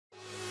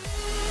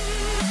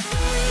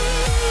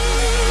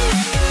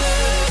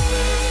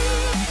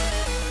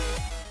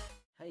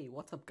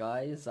What's up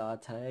guys,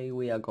 today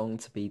we are going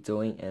to be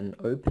doing an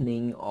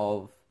opening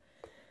of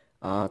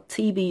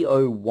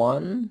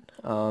TB01.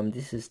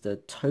 This is the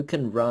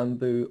Touken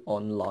Ranbu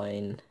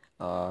online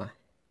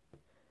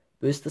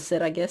booster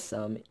set, I guess.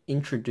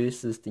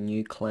 Introduces the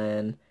new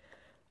clan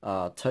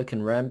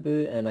Touken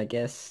Ranbu, and I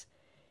guess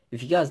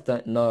if you guys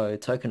don't know,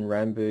 Touken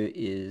Ranbu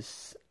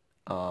is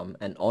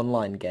an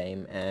online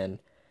game, and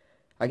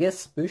I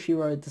guess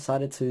Bushiroad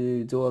decided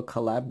to do a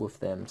collab with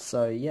them.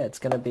 So yeah, it's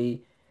gonna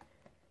be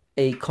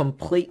a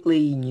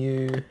completely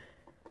new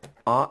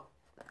art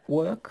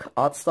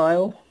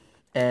style,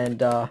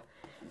 and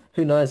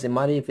who knows, it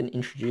might even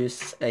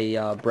introduce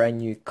a brand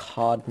new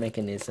card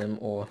mechanism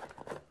or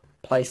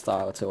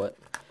playstyle to it.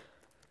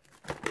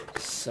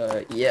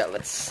 So yeah,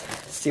 let's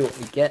see what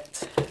we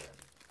get.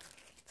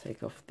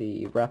 Take off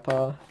the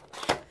wrapper.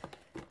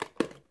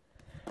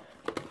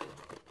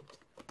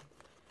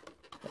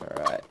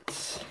 Alright.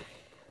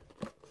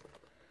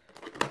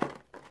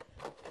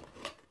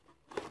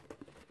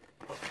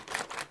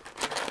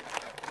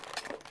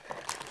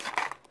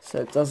 So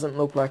it doesn't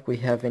look like we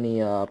have any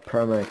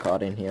promo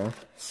card in here,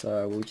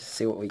 so we'll just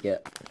see what we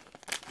get.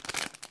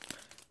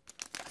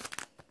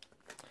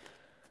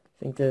 I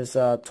think there's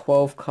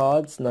 12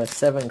 cards, no,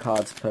 7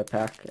 cards per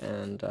pack,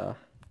 and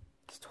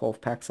it's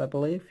 12 packs, I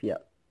believe.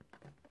 Yep.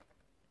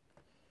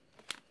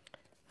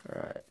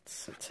 Alright,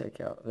 so take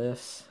out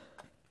this.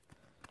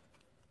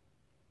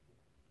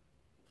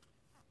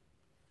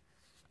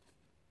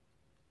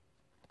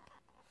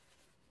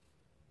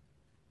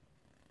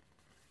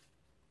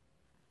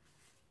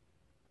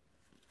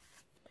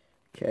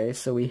 Okay,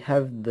 so we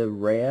have the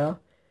rare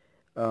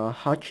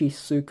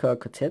Hachisuka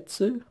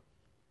Kotetsu,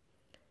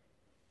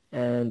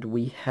 and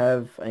we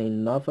have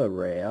another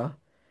rare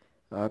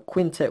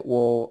Quintet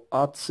wo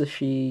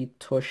Atsushi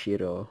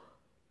Toshiro.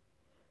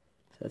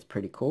 So that's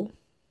pretty cool.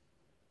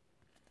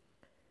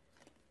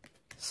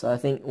 So I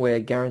think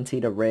we're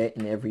guaranteed a rare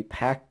in every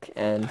pack,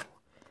 and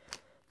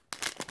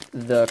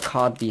the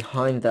card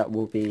behind that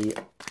will be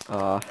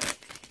a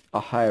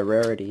higher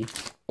rarity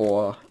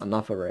or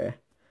another rare.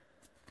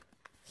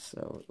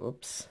 So,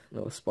 oops,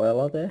 little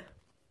spoiler there.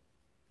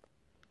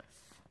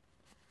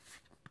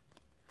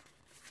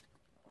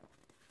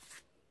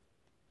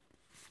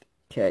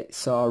 Okay,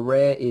 so our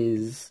rare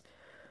is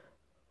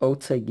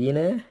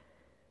Otagine,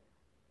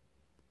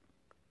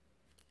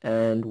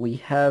 and we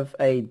have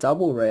a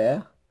double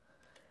rare,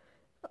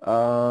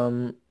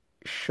 Shoku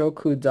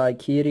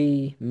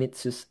Daikiri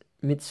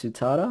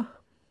Mitsutara.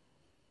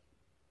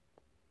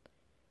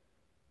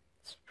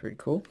 It's pretty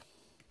cool.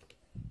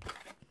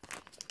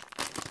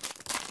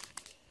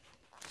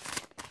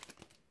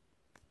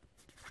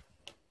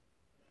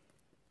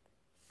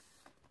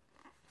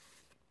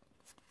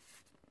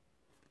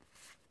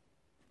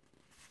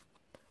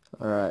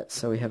 Alright,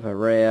 so we have a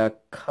rare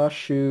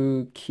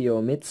Kashu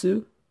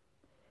Kiyomitsu,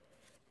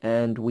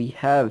 and we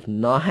have,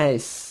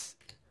 nice,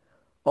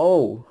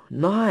 oh,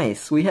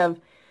 nice, we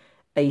have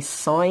a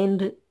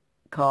signed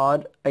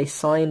card, a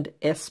signed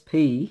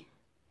SP,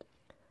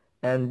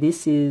 and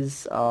this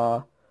is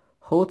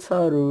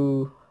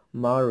Hotaru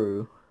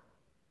Maru.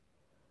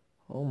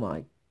 Oh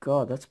my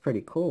god, that's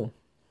pretty cool.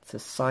 It's a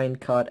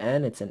signed card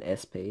and it's an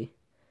SP.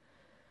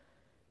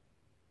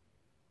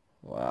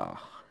 Wow.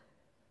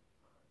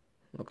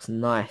 Looks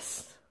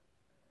nice.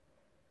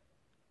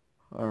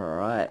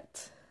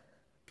 Alright.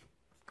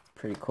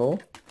 Pretty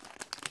cool.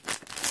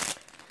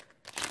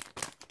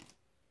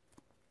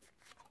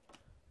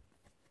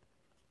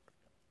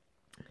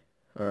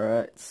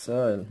 Alright,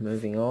 so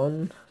moving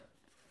on.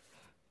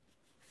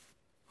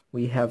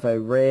 We have a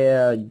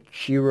rare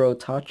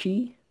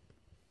Jirotachi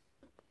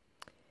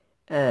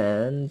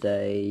and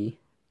a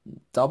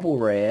double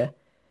rare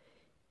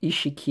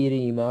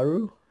Ishikiri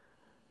Maru.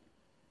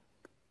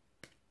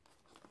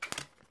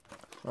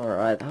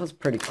 Alright, that was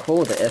pretty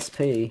cool, the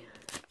SP.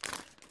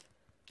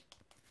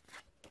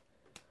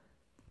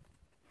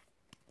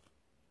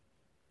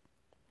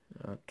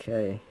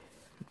 Okay,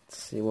 let's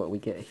see what we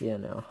get here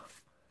now.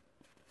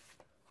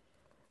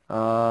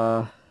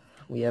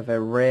 We have a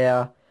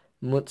rare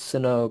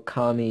Mutsuno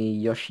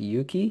Kami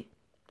Yoshiyuki,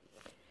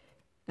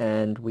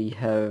 and we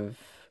have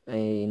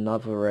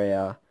another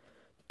rare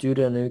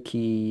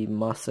Duranuki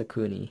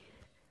Masakuni.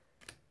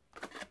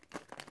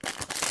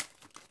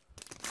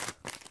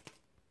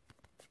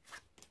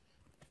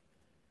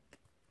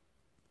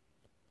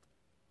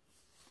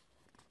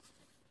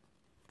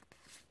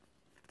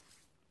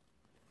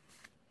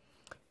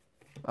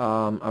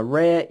 A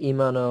rare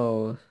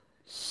Imano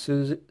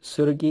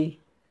Tsurugi,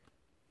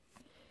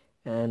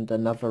 and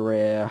another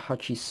rare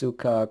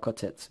Hachisuka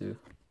Kotetsu.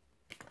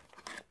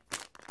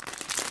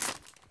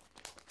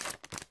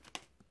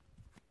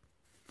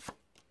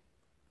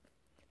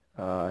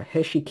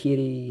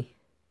 Heshikiri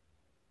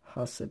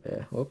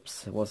Hasebe.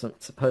 Whoops, I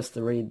wasn't supposed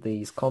to read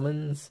these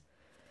commons.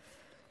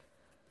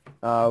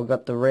 We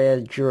got the rare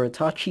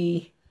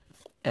Jirotachi,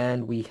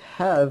 and we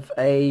have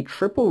a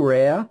triple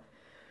rare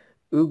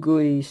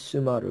Ugui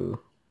Sumaru.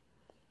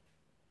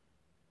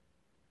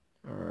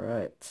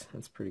 Alright,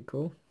 that's pretty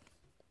cool.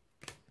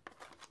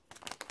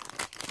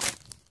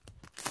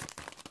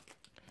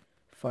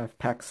 5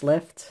 packs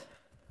left.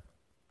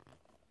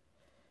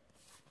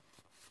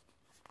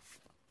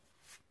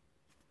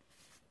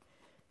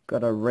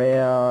 Got a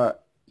rare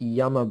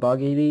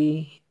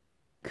Yamabagiri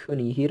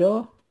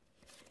Kunihiro.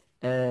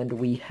 And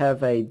we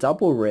have a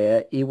double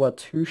rare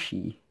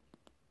Iwatushi.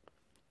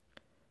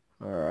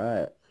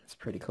 Alright, that's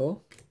pretty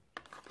cool.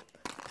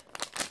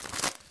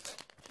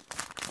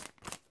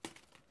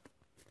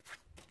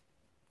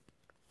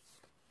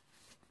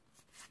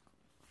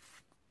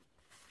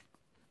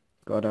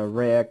 Got a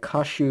rare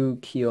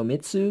Kashu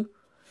Kiyomitsu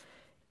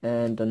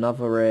and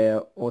another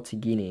rare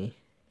Ortigini.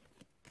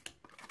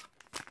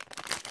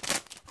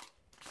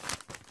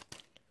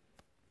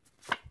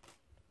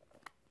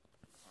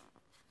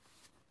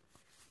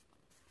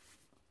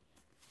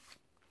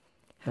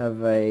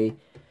 Have a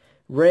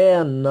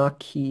rare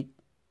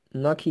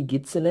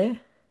Nakigitsune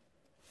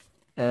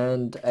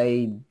and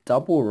a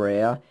double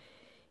rare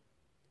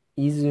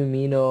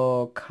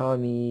Izumino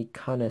Kami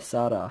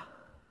Kanesara.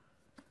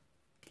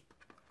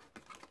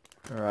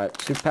 Alright,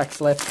 2 packs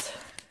left.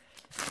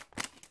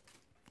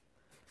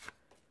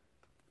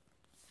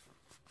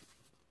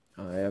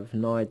 I have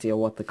no idea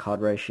what the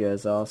card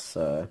ratios are,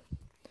 so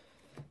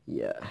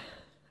yeah.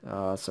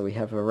 So we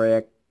have a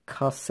rare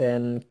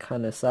Kasen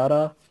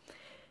Kanesara,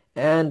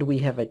 and we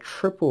have a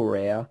triple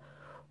rare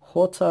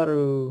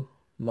Hotaru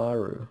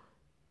Maru.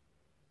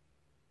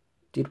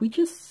 Did we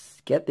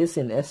just get this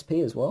in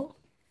SP as well?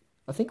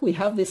 I think we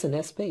have this in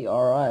SP.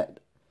 Alright.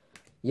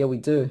 Yeah, we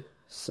do.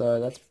 So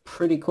that's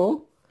pretty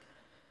cool.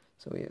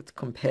 So we have to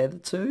compare the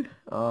two.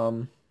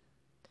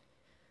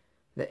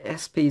 The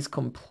SP is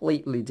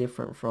completely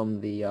different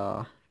from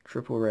the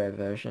triple rare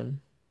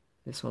version.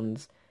 This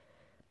one's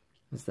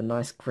has the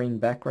nice green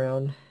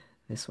background.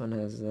 This one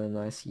has a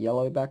nice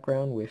yellow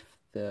background with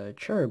the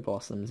cherry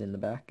blossoms in the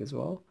back as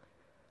well.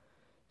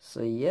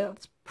 So yeah,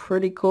 it's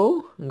pretty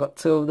cool. I've got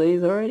 2 of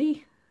these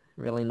already.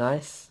 Really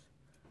nice.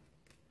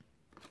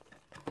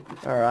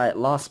 Alright,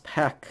 last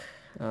pack.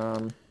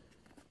 So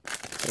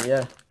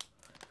yeah.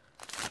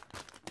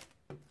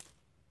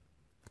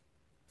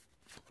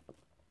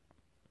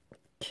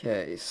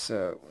 Okay,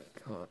 so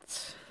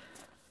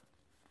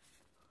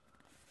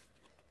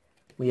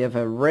we have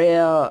a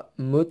rare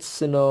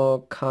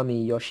Mutsuno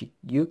Kami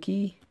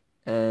Yoshiyuki,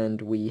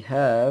 and we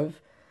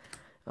have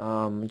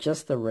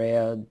just a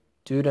rare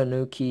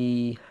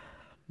Duranuki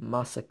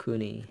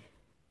Masakuni.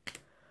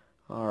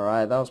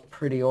 Alright, that was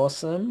pretty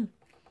awesome.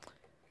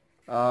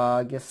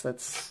 I guess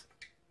let's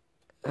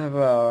have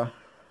a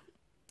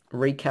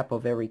recap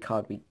of every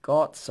card we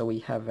got. So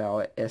we have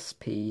our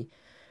SP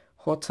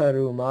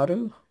Hotaru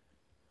Maru.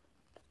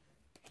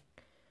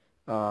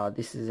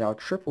 This is our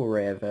triple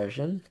rare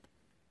version.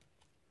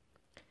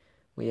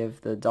 We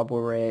have the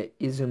double rare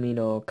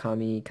Izumino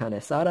Kami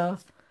Kanesara.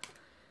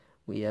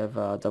 We have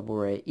a double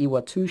rare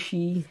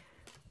Iwatushi.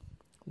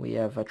 We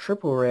have a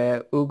triple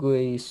rare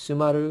Ugui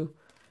Sumaru.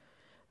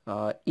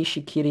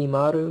 Ishikiri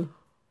Maru.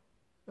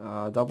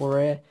 Double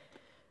rare.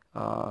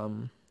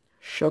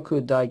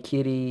 Shoku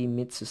Daikiri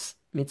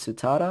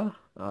Mitsutara.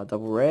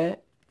 Double rare.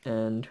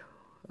 And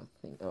I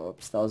think,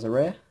 oops, that was a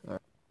rare.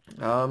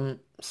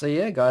 So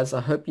yeah, guys,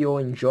 I hope you all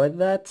enjoyed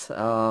that.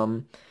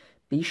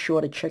 Be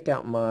sure to check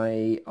out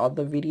my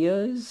other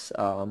videos.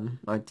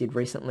 I did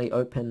recently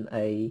open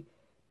a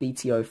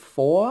BTO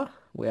 4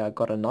 where I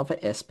got another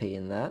SP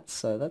in that,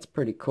 so that's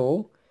pretty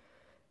cool.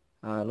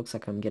 It looks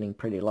like I'm getting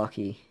pretty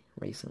lucky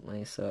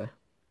recently, so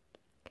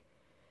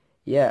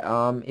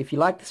yeah, if you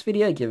like this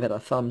video, give it a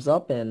thumbs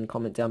up and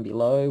comment down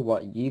below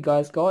what you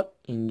guys got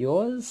in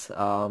yours.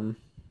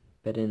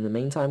 But in the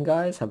meantime,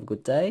 guys, have a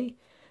good day.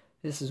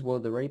 This is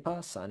World the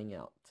Reaper signing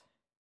out.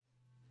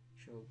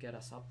 She'll get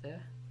us up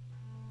there.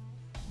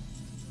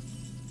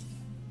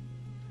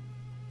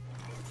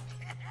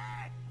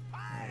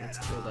 Let's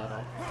kill that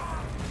off.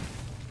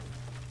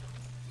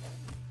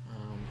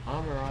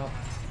 Armor up.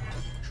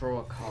 Draw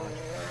a card.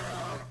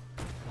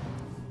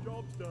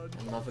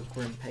 Another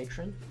Grim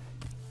Patron.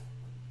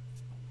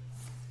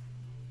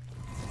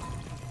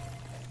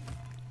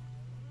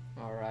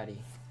 Alrighty.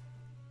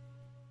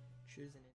 Choosing it.